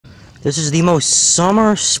This is the most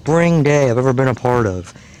summer spring day I've ever been a part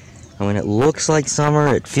of. I mean, it looks like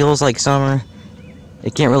summer, it feels like summer.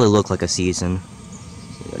 It can't really look like a season,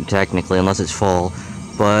 technically, unless it's fall.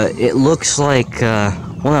 But it looks like,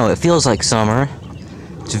 well, no, it feels like summer.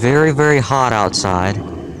 It's very, very hot outside.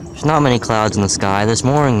 There's not many clouds in the sky. This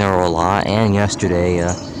morning there were a lot, and yesterday,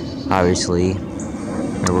 obviously,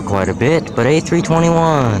 there were quite a bit. But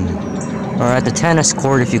A321 are at the tennis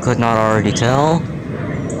court, if you could not already tell.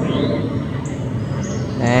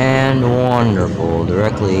 And wonderful,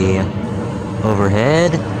 directly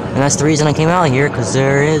overhead. And that's the reason I came out here, because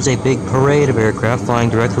there is a big parade of aircraft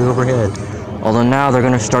flying directly overhead. Although now they're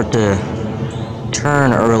going to start to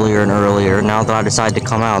turn earlier and earlier, now that I decide to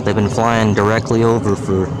come out. They've been flying directly over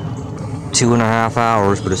for 2.5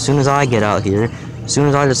 hours, but as soon as I get out here, as soon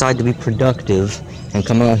as I decide to be productive and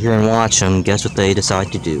come out here and watch them, guess what they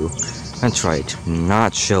decide to do? That's right,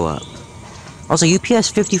 not show up. Also,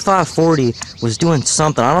 UPS 5540 was doing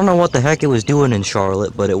something. I don't know what the heck it was doing in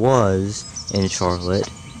Charlotte, but it was in Charlotte.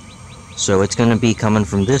 So it's going to be coming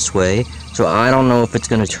from this way. So I don't know if it's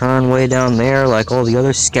going to turn way down there like all the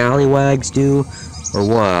other scallywags do, or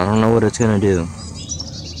what. I don't know what it's going to do.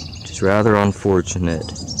 Just rather unfortunate.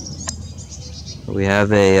 We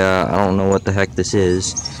have a, I don't know what the heck this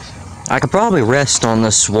is. I could probably rest on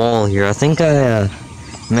this wall here. I think I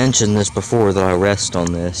mentioned this before, that I rest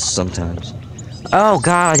on this sometimes. Oh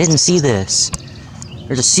god, I didn't see this.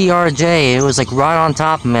 There's a CRJ. It was like right on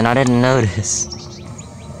top of me and I didn't notice.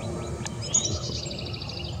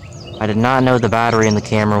 I did not know the battery in the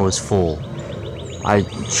camera was full. I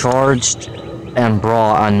charged and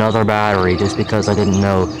brought another battery just because I didn't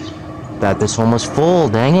know that this one was full.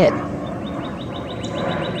 Dang it.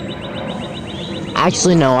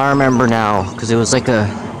 Actually, no, I remember now, because it was like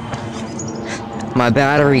my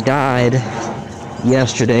battery died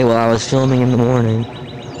yesterday while I was filming in the morning.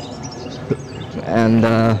 And,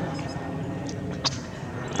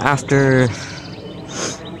 after...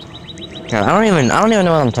 God, I don't even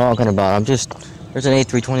know what I'm talking about. There's an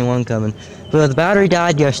A321 coming. But the battery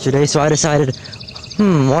died yesterday, so I decided,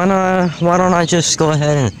 why don't I just go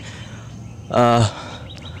ahead and,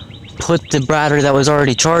 put the battery that was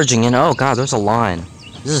already charging in. Oh god, there's a line.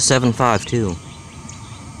 This is a 752.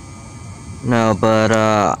 No, but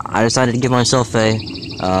I decided to give myself a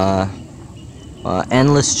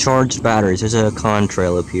endless charged batteries. There's a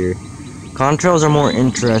contrail up here. Contrails are more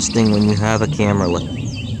interesting when you have a camera.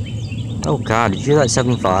 Oh god, did you hear that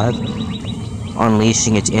 75?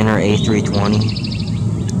 Unleashing its inner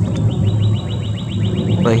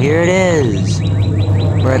A320. But here it is.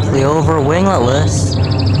 Directly over wingletless.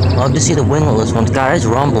 Love to see the wingletless ones. God, it's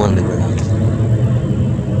rumbling the ground.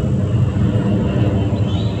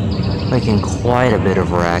 Making quite a bit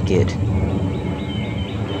of racket.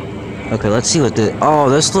 Okay, let's see what the... Oh,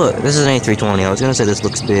 this is an A320. I was gonna say this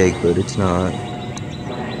looks big, but it's not.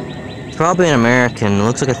 It's probably an American. It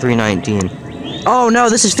looks like a 319. Oh no,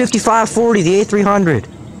 this is 5540, the A300.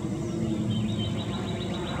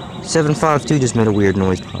 752 just made a weird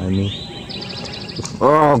noise behind me.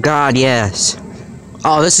 Oh god, yes.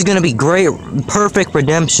 Oh, this is gonna be great, perfect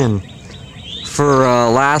redemption for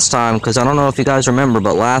last time, because I don't know if you guys remember,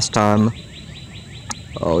 but last time,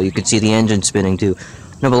 oh, you could see the engine spinning too.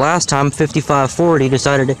 No, but last time 5540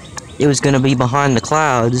 decided it was gonna be behind the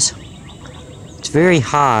clouds. It's very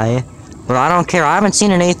high, but I don't care. I haven't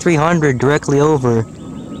seen an A300 directly over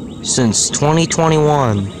since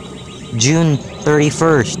 2021, June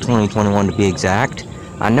 31st, 2021 to be exact.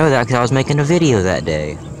 I know that because I was making a video that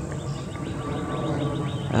day.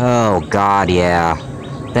 Oh god, yeah.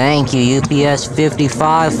 Thank you, UPS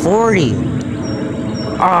 5540.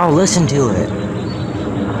 Oh, listen to it.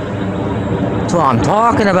 That's what I'm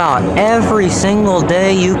talking about. Every single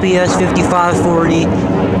day, UPS 5540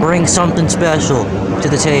 brings something special to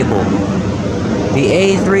the table. The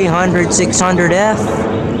A300 600F.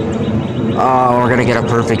 Oh, we're gonna get a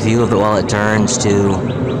perfect view of it while it turns too.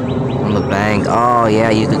 On the bank. Oh yeah,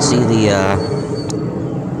 you can see the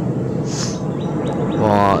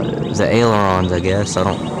well, the ailerons, I guess. I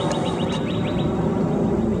don't...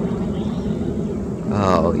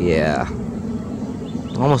 Oh, yeah.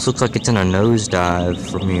 Almost looks like it's in a nosedive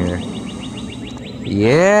from here.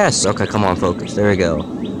 Yes! Okay, come on, focus. There we go.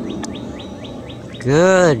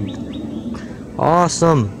 Good.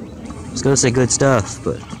 Awesome. I was gonna say good stuff,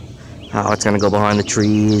 but... Oh, it's gonna go behind the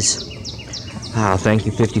trees. Oh, thank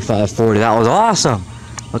you, 5540. That was awesome!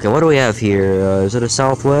 Okay, what do we have here? Is it a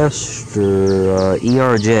Southwest or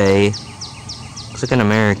ERJ? Looks like an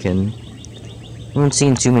American. I haven't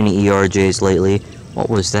seen too many ERJs lately. What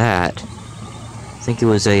was that? I think it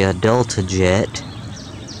was a Delta jet.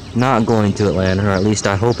 not going to Atlanta, or at least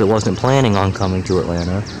I hope it wasn't planning on coming to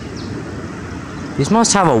Atlanta. These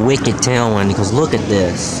must have a wicked tailwind, because look at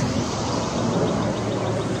this.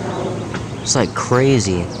 It's like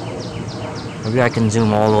crazy. Maybe I can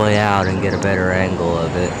zoom all the way out and get a better angle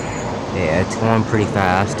of it. Yeah, it's going pretty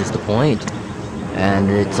fast is the point. And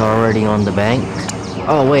it's already on the bank.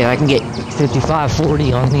 Oh wait, I can get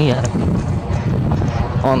 55-40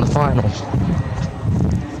 on the final.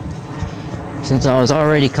 Since I was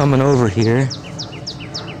already coming over here,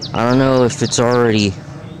 I don't know if it's already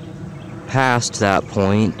past that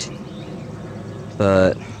point,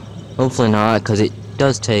 but hopefully not, because it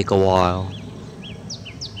does take a while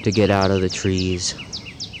to get out of the trees.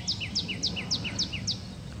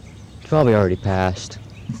 It's probably already passed.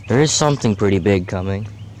 There is something pretty big coming.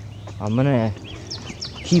 I'm gonna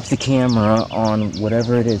keep the camera on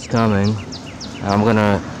whatever it is coming.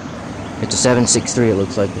 It's a 763 it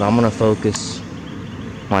looks like, but I'm gonna focus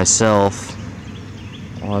myself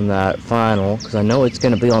on that final, because I know it's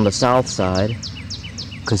gonna be on the south side,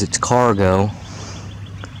 because it's cargo.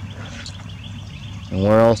 And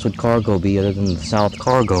where else would cargo be other than the south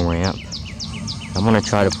cargo ramp? I'm gonna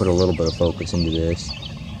try to put a little bit of focus into this.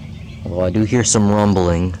 Although I do hear some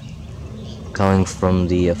rumbling coming from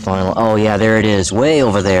the final. Oh yeah, there it is, way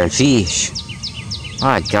over there. Sheesh.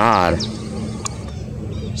 My God.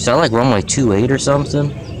 Is that like runway 28 or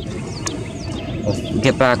something? We'll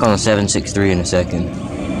get back on the 763 in a second.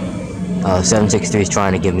 763 is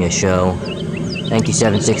trying to give me a show. Thank you,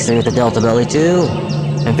 763 with the Delta Belly 2.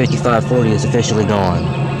 And 5540 is officially gone.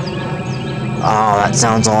 Oh, that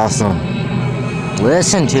sounds awesome.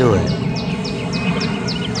 Listen to it.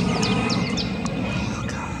 Oh,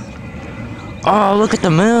 God. Oh, look at the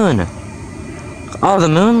moon. Oh, the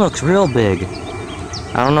moon looks real big.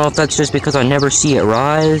 I don't know if that's just because I never see it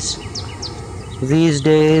rise these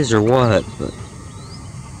days or what, but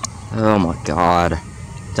oh my God,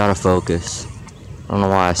 it's out of focus. I don't know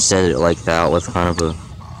why I said it like that with kind of a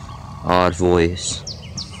odd voice.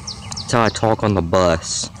 That's how I talk on the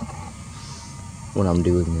bus when I'm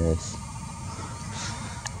doing this.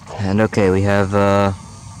 And okay, we have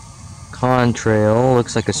contrail,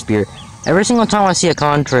 looks like a spirit. Every single time I see a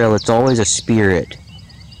contrail, it's always a spirit.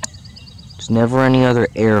 It's never any other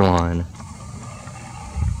airline.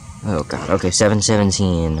 Oh God, okay,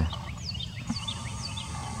 717.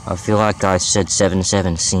 I feel like I said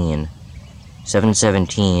 717.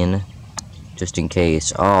 717, just in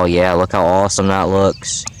case. Oh yeah, look how awesome that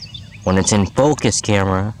looks when it's in focus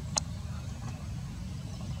camera.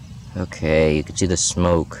 Okay, you can see the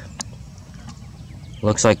smoke.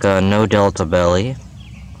 Looks like no Delta Belly,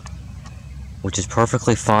 which is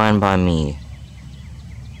perfectly fine by me.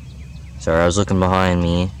 Sorry, I was looking behind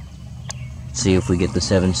me. See if we get the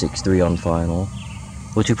 763 on final,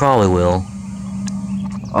 which we probably will.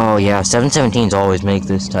 Oh yeah, 717s always make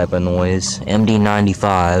this type of noise.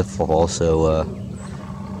 MD95 will also,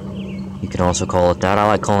 you can also call it that. I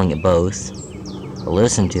like calling it both. But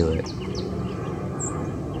listen to it.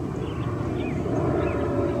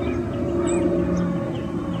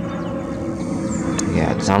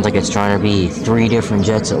 Yeah, it sounds like it's trying to be 3 different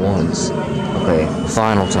jets at once. Okay,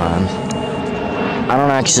 final time. I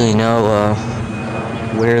don't actually know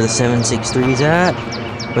where the 763's at,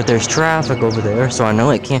 but there's traffic over there, so I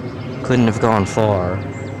know it couldn't have gone far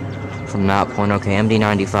from that point. Okay,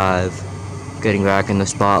 MD95 getting back in the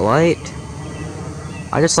spotlight.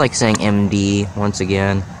 I just like saying MD once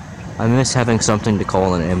again. I miss having something to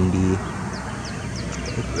call an MD.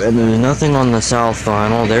 And there's nothing on the south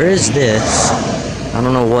final. There is this. I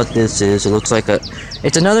don't know what this is. It looks like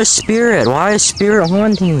it's another spirit. Why is spirit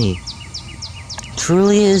haunting me?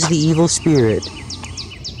 Truly is the evil spirit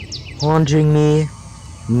haunting me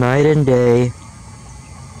night and day.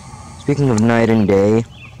 Speaking of night and day,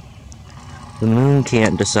 the moon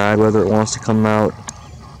can't decide whether it wants to come out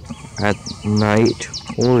at night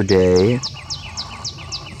or day,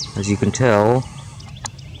 as you can tell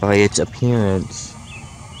by its appearance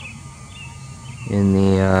in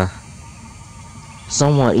the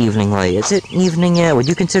somewhat evening light. Is it evening yet? Would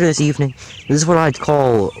you consider this evening? This is what I'd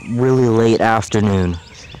call really late afternoon.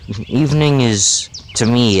 Evening is, to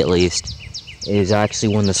me at least, is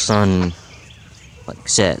actually when the sun, like,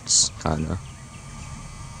 sets, kinda.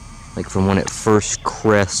 Like, from when it first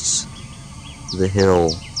crests the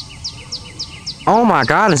hill. Oh my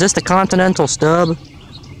God, is this the Continental Stub?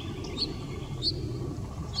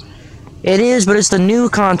 It is, but it's the new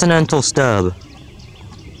Continental Stub.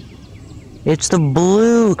 It's the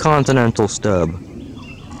blue Continental Stub.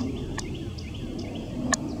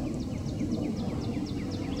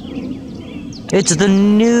 It's the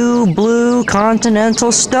new blue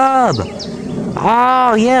Continental Stub!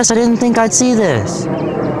 Oh, yes, I didn't think I'd see this.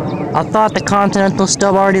 I thought the Continental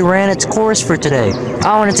Stub already ran its course for today.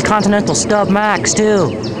 Oh, and it's a Continental Stub Max,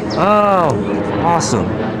 too. Oh, awesome.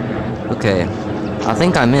 Okay, I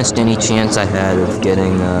think I missed any chance I had of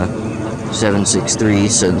getting 763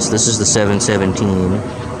 since this is the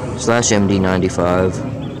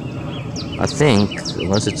 717/MD95. I think,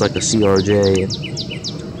 unless it's like a CRJ.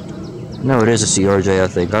 No, it is a CRJ, I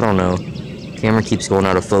think. I don't know. Camera keeps going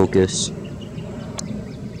out of focus.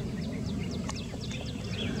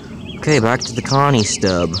 Okay, back to the Connie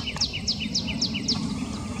Stub.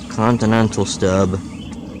 Continental Stub.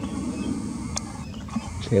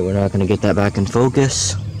 Okay, we're not gonna get that back in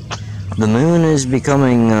focus. The moon is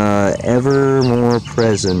becoming ever more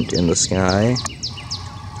present in the sky.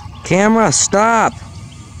 Camera, stop!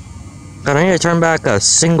 God, I need to turn back a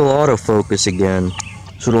single autofocus again,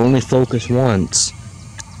 so it'll only focus once.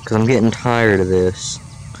 Because I'm getting tired of this.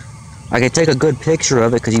 I could take a good picture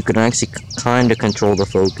of it because you can actually kind of control the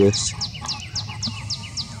focus.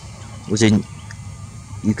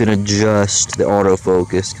 You can adjust the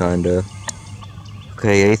autofocus, kind of.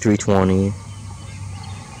 Okay, A320.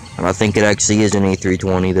 And I think it actually is an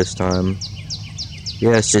A320 this time.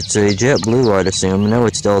 Yes, it's a JetBlue, I'd assume. No,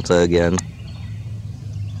 it's Delta again.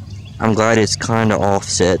 I'm glad it's kind of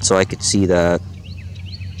offset so I could see that.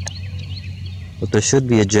 But there should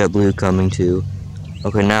be a JetBlue coming too.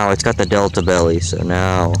 Okay, now it's got the Delta belly, so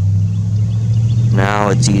now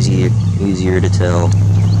it's easier to tell.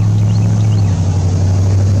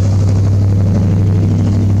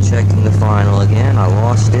 Checking the final again, I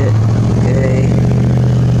lost it. Okay.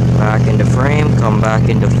 Back into frame, come back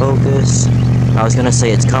into focus. I was gonna say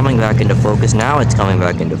it's coming back into focus, now it's coming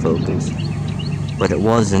back into focus. But it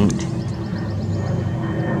wasn't.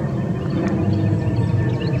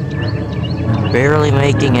 Barely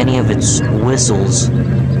making any of its whistles.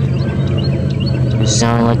 It's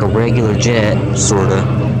sounding like a regular jet, sorta.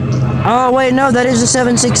 Oh, wait, no, that is a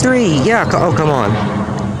 763. Yeah, oh, come on.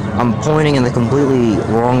 I'm pointing in the completely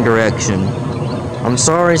wrong direction. I'm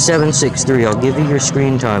sorry, 763. I'll give you your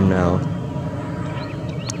screen time now.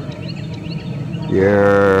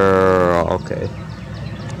 Yeah, okay.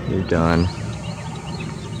 You're done.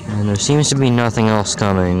 And there seems to be nothing else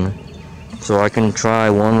coming. So I can try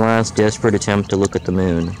one last desperate attempt to look at the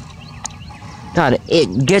moon. God,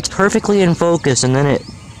 it gets perfectly in focus and then it,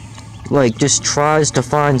 like, just tries to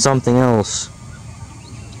find something else.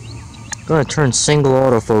 I'm gonna turn single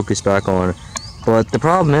autofocus back on. But the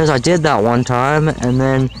problem is, I did that one time and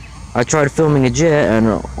then I tried filming a jet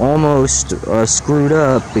and almost screwed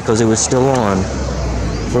up because it was still on.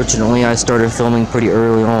 Fortunately, I started filming pretty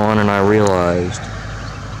early on and I realized.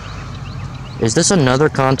 Is this another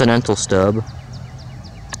Continental Stub?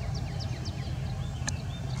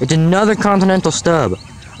 It's another Continental Stub.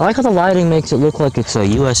 I like how the lighting makes it look like it's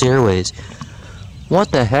US Airways.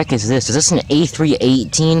 What the heck is this? Is this an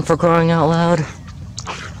A318 for crying out loud?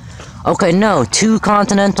 Okay, no, 2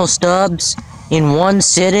 Continental Stubs in one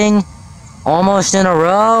sitting, almost in a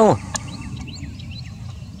row.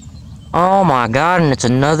 Oh my god, and it's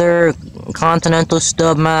another Continental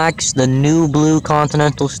Stub Max, the new blue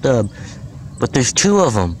Continental Stub. But there's 2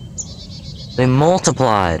 of them. They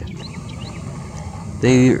multiplied.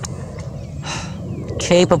 They're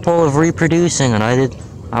capable of reproducing, and I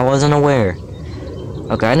wasn't aware.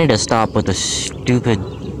 Okay, I need to stop with the stupid,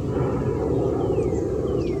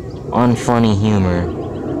 unfunny humor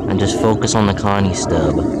and just focus on the Connie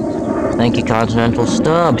Stub. Thank you, Continental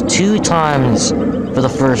Stub. 2 times for the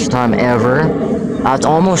first time ever. It's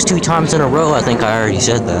almost 2 times in a row. I think I already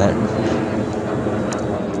said that.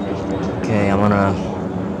 Okay, I'm gonna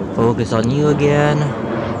focus on you again,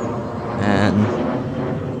 and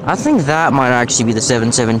I think that might actually be the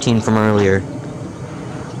 717 from earlier.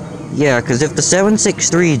 Yeah, because if the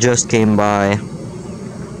 763 just came by,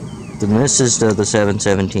 then this is the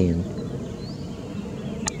 717.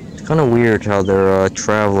 It's kind of weird how they're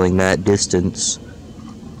traveling that distance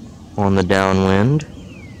on the downwind.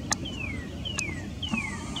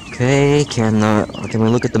 Okay, can we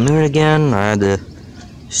look at the moon again? I had to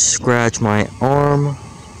scratch my arm,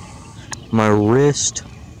 my wrist.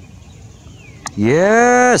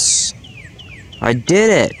 Yes! I did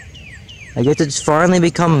it! I get to finally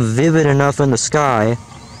become vivid enough in the sky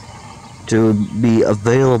to be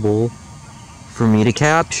available for me to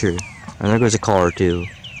capture. And there goes a car too.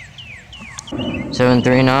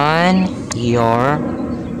 739 ER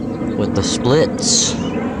with the splits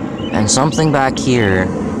and something back here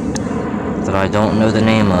that I don't know the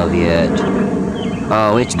name of yet.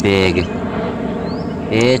 Oh, it's big.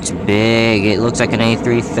 It's big. It looks like an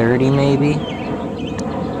A330 maybe.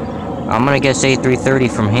 I'm gonna guess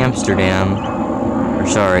A330 from Amsterdam. Or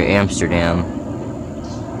sorry, Amsterdam.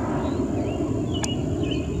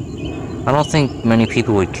 I don't think many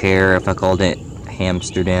people would care if I called it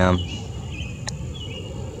Amsterdam.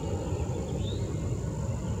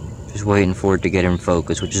 Just waiting for it to get in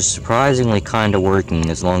focus, which is surprisingly kinda working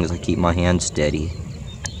as long as I keep my hand steady.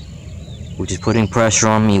 Which is putting pressure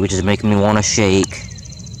on me, which is making me want to shake.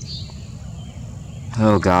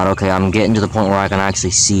 Oh god, okay, I'm getting to the point where I can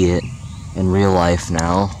actually see it in real life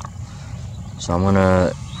now. So I'm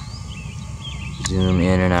gonna zoom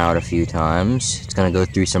in and out a few times. It's gonna go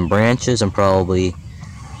through some branches and probably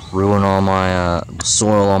ruin all my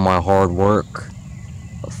soil on my hard work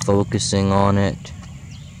of focusing on it.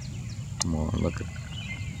 Come on, look at...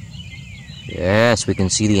 Yes, we can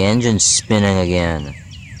see the engine spinning again.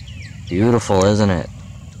 Beautiful, isn't it?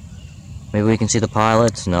 Maybe we can see the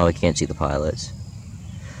pilots? No, we can't see the pilots.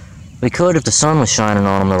 We could if the sun was shining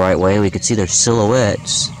on them the right way. We could see their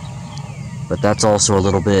silhouettes. But that's also a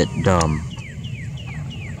little bit dumb.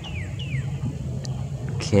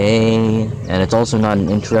 Okay, and it's also not an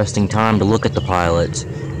interesting time to look at the pilots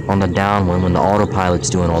on the downwind when the autopilot's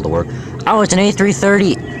doing all the work. Oh, it's an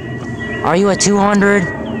A330! Are you a 200?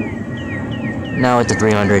 No, it's a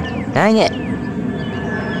 300. Dang it!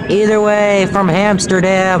 Either way, from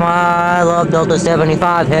Amsterdam, I love Delta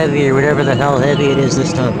 75 Heavy, or whatever the hell heavy it is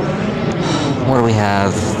this time. What do we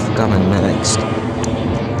have coming next?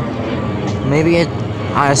 Maybe it...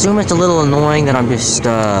 I assume it's a little annoying that I'm just,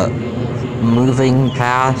 moving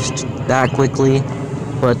past that quickly.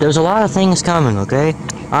 But there's a lot of things coming, okay?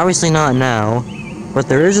 Obviously not now. But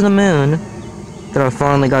there is the moon that I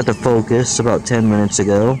finally got to focus about 10 minutes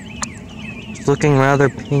ago. It's looking rather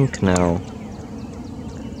pink now.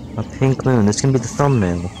 A pink moon. This can be the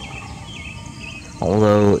thumbnail.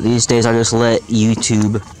 Although, these days I just let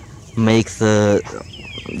YouTube make the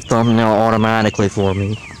thumbnail automatically for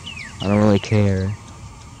me. I don't really care.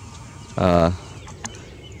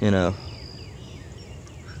 You know.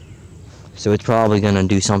 So it's probably gonna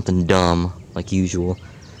do something dumb, like usual.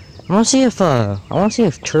 I wanna see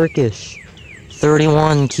if Turkish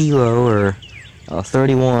 31 kilo, or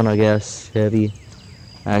 31, I guess, heavy,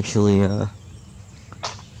 actually,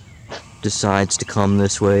 decides to come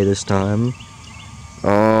this way this time.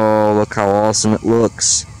 Oh, look how awesome it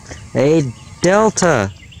looks. Hey,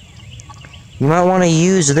 Delta! You might want to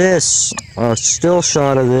use this. A still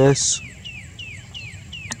shot of this.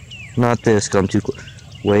 Not this, because I'm too close.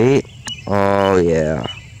 Wait. Oh, yeah.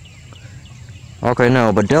 Okay,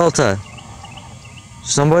 no, but Delta.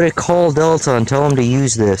 Somebody call Delta and tell him to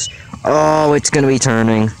use this. Oh, it's going to be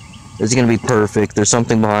turning. It's going to be perfect. There's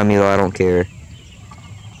something behind me, though. I don't care.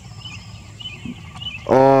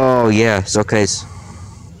 Oh, yes. Okay.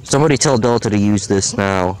 Somebody tell Delta to use this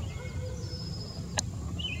now.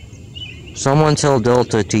 Someone tell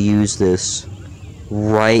Delta to use this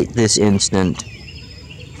right this instant.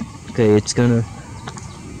 Okay, it's gonna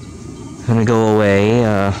go away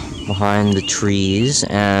behind the trees,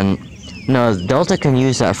 and no, Delta can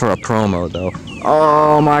use that for a promo though.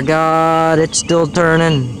 Oh my god, it's still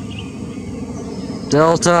turning.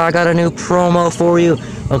 Delta, I got a new promo for you.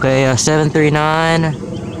 Okay, 739.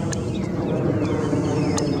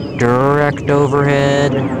 Direct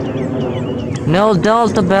overhead. No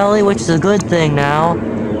Delta belly, which is a good thing now.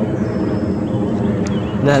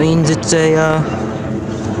 That means it's a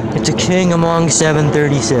king among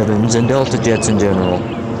 737s and Delta jets in general.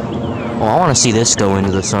 Oh, I want to see this go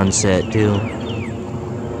into the sunset too.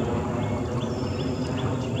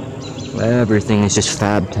 Everything is just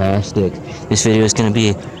fabtastic. This video is gonna be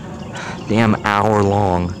a damn hour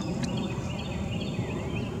long.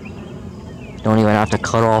 Don't even have to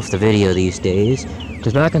cut off the video these days.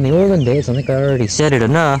 Because back in the olden days, I think I already said it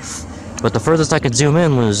enough, but the furthest I could zoom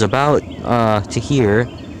in was about to here,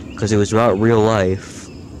 because it was about real life.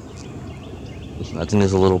 I think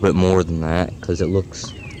there's a little bit more than that, because it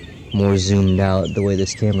looks more zoomed out the way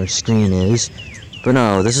this camera screen is. But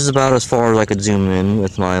no, this is about as far as I could zoom in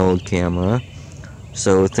with my old camera.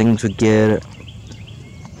 So things would get,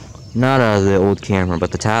 not out of the old camera,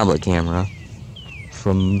 but the tablet camera,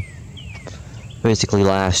 from basically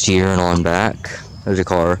last year and on back. There's a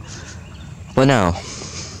car. But no,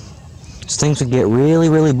 things would get really,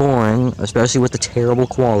 really boring, especially with the terrible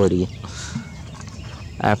quality.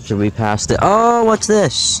 After we passed it. Oh, what's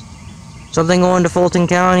this? Something going to Fulton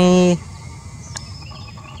County.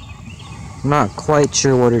 I'm not quite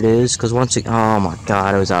sure what it is, because once it... Oh my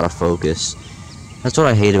god, it was out of focus. That's what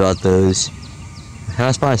I hate about those. It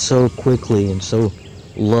passed by so quickly and so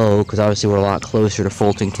low, because obviously we're a lot closer to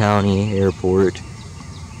Fulton County Airport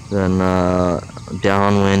than,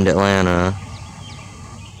 Downwind, Atlanta.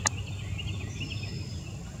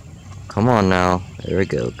 Come on now. There we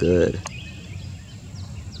go. Good.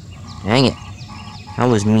 Dang it. That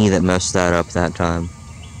was me that messed that up that time.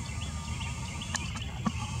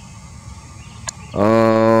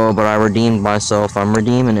 Oh, but I redeemed myself. I'm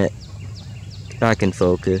redeeming it. Back in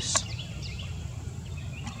focus.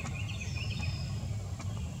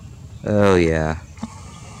 Oh, yeah.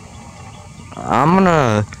 I'm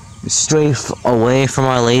gonna stray away from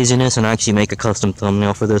my laziness and actually make a custom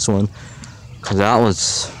thumbnail for this one. Cause that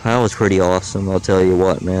was pretty awesome, I'll tell you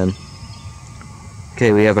what, man.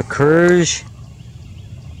 Okay, we have a Courage,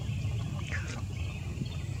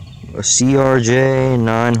 a CRJ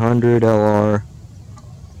 900 LR.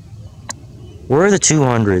 Where are the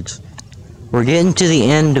 200s? We're getting to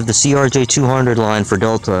the end of the CRJ 200 line for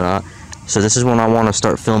Delta, so this is when I want to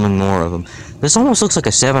start filming more of them. This almost looks like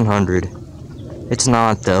a 700. It's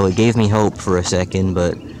not, though. It gave me hope for a second,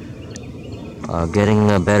 but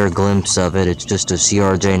getting a better glimpse of it, it's just a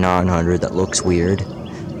CRJ 900 that looks weird.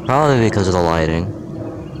 Probably because of the lighting.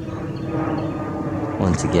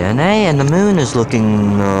 Once again, hey, and the moon is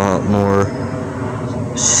looking more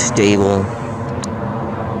stable.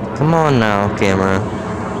 Come on now, camera.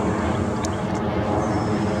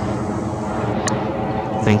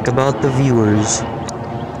 Think about the viewers.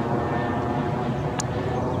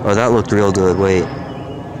 Oh, that looked real good. Wait.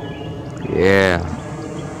 Yeah.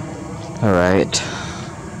 Alright.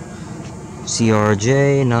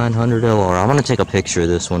 CRJ 900 LR. I'm gonna take a picture of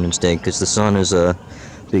this one instead, because the sun is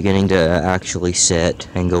beginning to actually set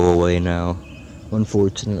and go away now,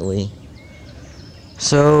 unfortunately.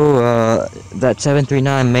 So, that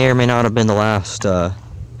 739 may or may not have been the last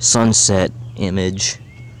sunset image.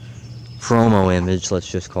 Promo image, let's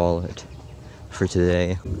just call it, for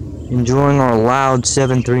today. Enjoying our loud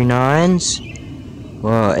 739s.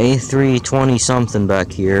 Well, A320 something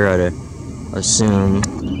back here, I'd assume.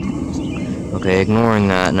 Okay, ignoring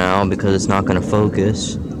that now because it's not gonna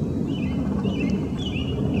focus.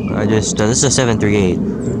 This is a 738.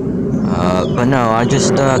 But no, I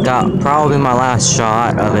just got probably my last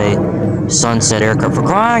shot of a sunset aircraft. For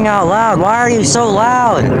crying out loud, why are you so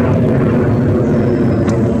loud?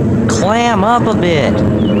 Clam up a bit.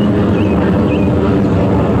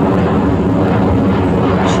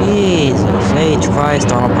 Jesus H.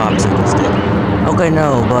 Christ on a popsicle stick. Okay,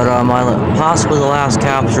 no, but possibly the last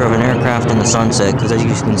capture of an aircraft in the sunset, because as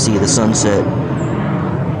you can see, the sunset.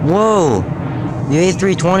 Whoa! The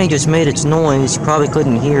A320 just made its noise. You probably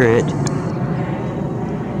couldn't hear it,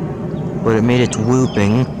 but it made its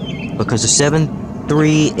whooping because the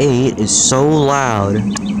 738 is so loud.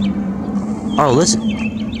 Oh, listen.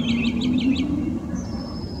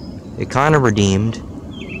 It kind of redeemed.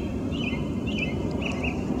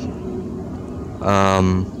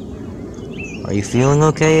 Are you feeling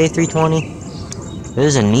okay, A320?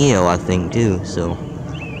 There's a Neo, I think, too, so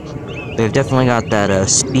they've definitely got that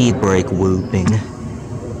speed brake whooping.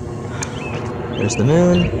 There's the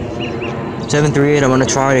moon. 738. I'm gonna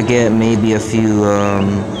try to get maybe a few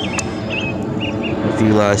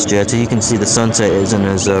last jets. As you can see, the sunset isn't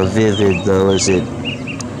as vivid though as it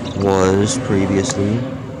was previously.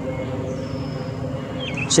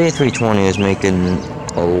 Say 320 is making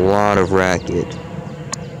a lot of racket.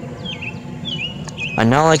 I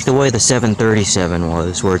now like the way the 737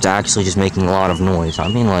 was, where it's actually just making a lot of noise. I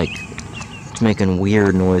mean, like, it's making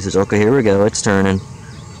weird noises. Okay, here we go. It's turning.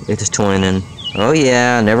 It's twinning. Oh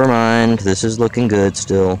yeah, never mind. This is looking good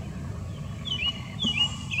still.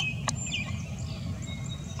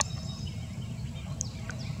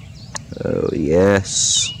 Oh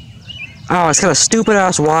yes. Oh, it's got a stupid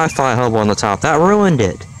ass Wi-Fi hub on the top. That ruined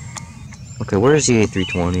it. Okay, where's the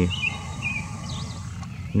A320?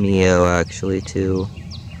 Neo, actually, too.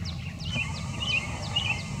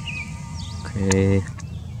 Okay.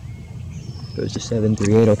 Goes to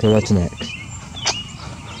 738. Okay, what's next?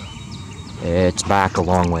 It's back a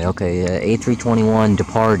long way. Okay, A321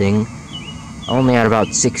 departing. Only at about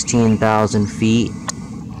 16,000 feet.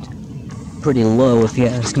 Pretty low, if you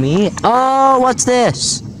ask me. Oh, what's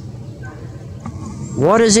this?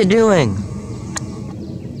 What is it doing?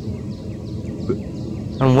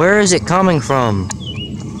 And where is it coming from?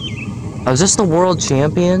 Oh, is this the World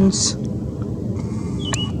Champions?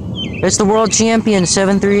 It's the World Champion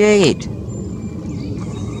 738.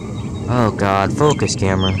 Oh god, focus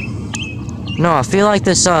camera. No, I feel like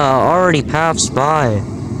this already passed by.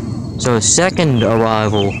 So a second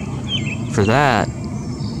arrival for that.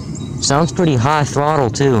 Sounds pretty high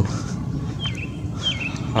throttle too.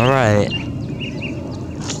 Alright.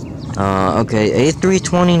 Okay,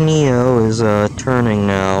 A320 Neo is turning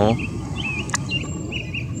now.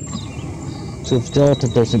 So if Delta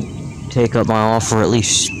doesn't take up my offer, at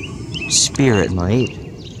least Spirit might.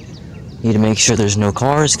 Need to make sure there's no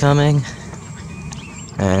cars coming.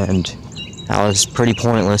 And that was pretty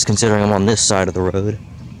pointless considering I'm on this side of the road.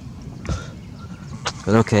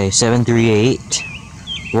 But okay, 738.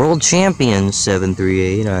 World champions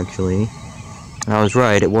 738, actually. And I was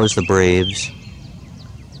right, it was the Braves.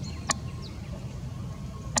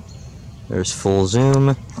 There's full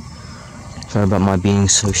zoom. Sorry about my being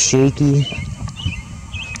so shaky.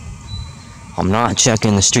 I'm not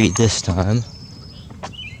checking the street this time.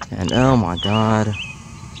 And oh my god.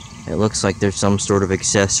 It looks like there's some sort of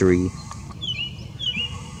accessory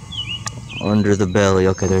under the belly.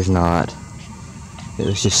 Okay, there's not. It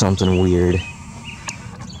was just something weird.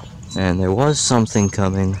 And there was something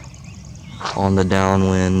coming on the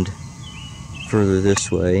downwind further this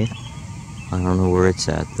way. I don't know where it's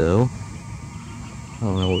at though. I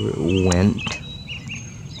don't know where it went.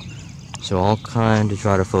 So I'll kind of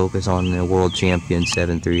try to focus on the world champion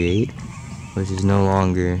 738, which is no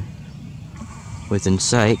longer within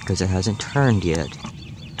sight because it hasn't turned yet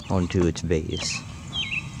onto its base.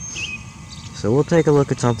 So we'll take a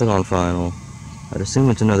look at something on final. I'd assume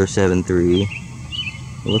it's another 7.3.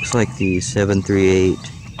 It looks like the 738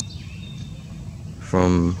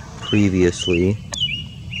 from previously.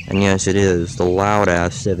 And yes, it is the loud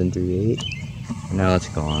ass 738. And now it's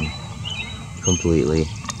gone completely.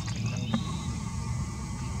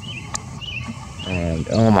 And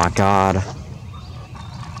oh my god.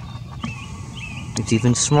 It's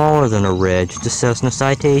even smaller than a Reg, it's a Cessna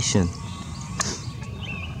Citation.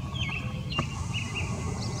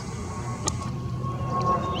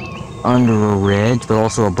 Under a Reg, but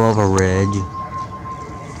also above a Reg.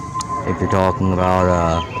 If you're talking about,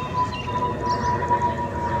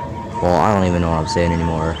 well, I don't even know what I'm saying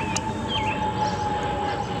anymore.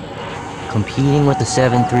 Competing with the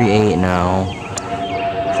 738 now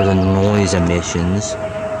for the noise emissions.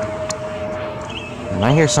 And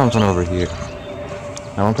I hear something over here.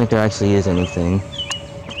 I don't think there actually is anything.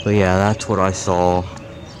 But yeah, that's what I saw.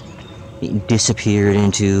 It disappeared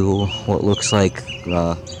into what looks like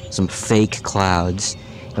some fake clouds.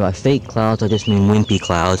 And by fake clouds, I just mean wimpy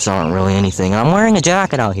clouds. Aren't really anything. I'm wearing a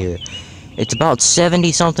jacket out here. It's about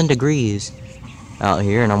 70-something degrees out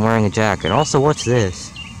here, and I'm wearing a jacket. Also, what's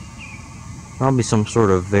this? Probably some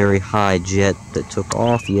sort of very high jet that took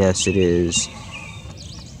off. Yes, it is.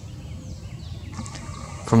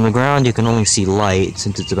 From the ground, you can only see light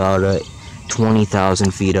since it's about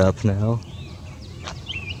 20,000 feet up now.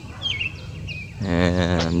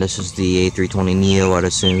 And this is the A320neo, I'd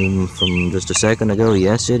assume, from just a second ago.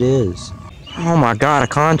 Yes, it is. Oh my god, a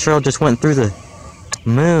contrail just went through the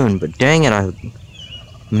moon, but dang it, I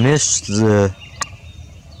missed the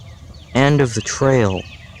end of the trail.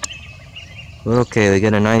 Well, okay, we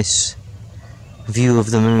get a nice view of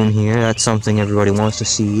the moon here. That's something everybody wants to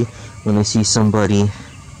see when they see somebody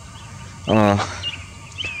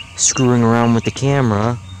screwing around with the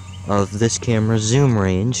camera of this camera's zoom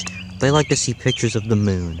range. They like to see pictures of the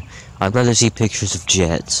moon. I'd rather see pictures of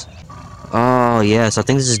jets. Oh yes, I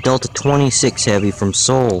think this is Delta 26 Heavy from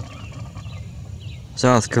Seoul,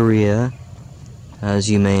 South Korea. As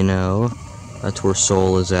you may know, that's where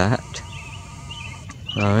Seoul is at.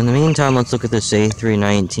 In the meantime, let's look at this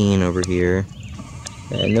A319 over here.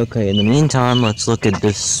 And okay, in the meantime, let's look at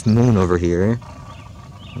this moon over here.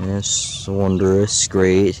 Yes, wondrous,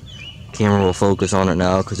 great. Camera will focus on it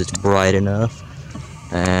now because it's bright enough.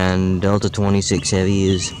 And Delta 26 Heavy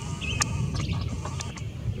is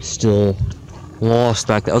still lost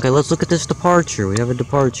back there. Okay, let's look at this departure. We have a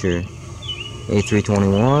departure.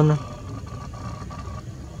 A321.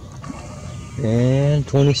 And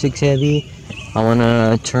 26 Heavy. I want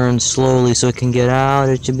to turn slowly so it can get out.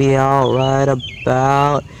 It should be out right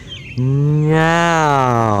about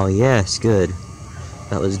now. Yes, good.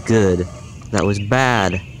 That was good. That was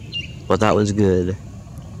bad, but that was good.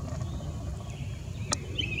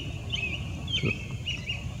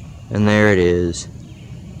 And there it is.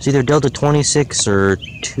 It's either Delta 26 or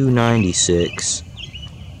 296.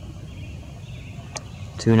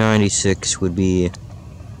 296 would be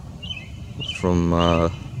from,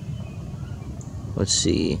 let's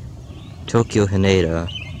see, Tokyo Haneda.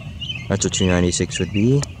 That's what 296 would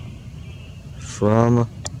be. From...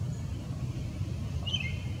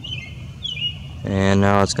 And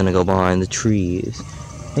now it's gonna go behind the trees.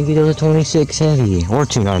 I think it does a 26 Heavy, or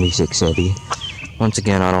 296 Heavy. Once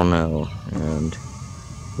again, I don't know. And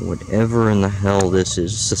whatever in the hell this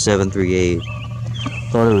is, it's a 738.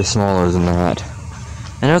 Thought it was smaller than that.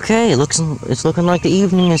 And okay, it's looking like the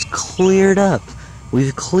evening is cleared up.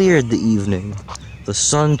 We've cleared the evening. The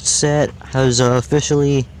sunset has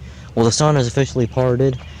officially, well, the sun has officially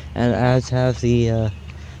parted, and as have the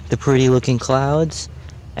pretty looking clouds.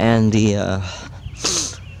 and the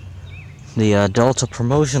Delta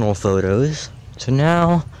promotional photos. So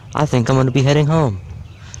now I think I'm going to be heading home.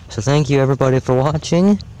 So thank you everybody for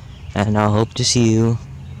watching, and I hope to see you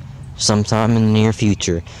sometime in the near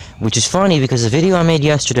future. Which is funny because the video I made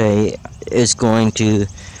yesterday is going to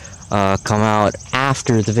come out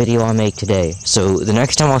after the video I make today. So the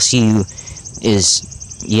next time I'll see you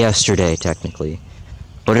is yesterday technically.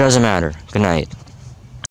 But it doesn't matter. Good night.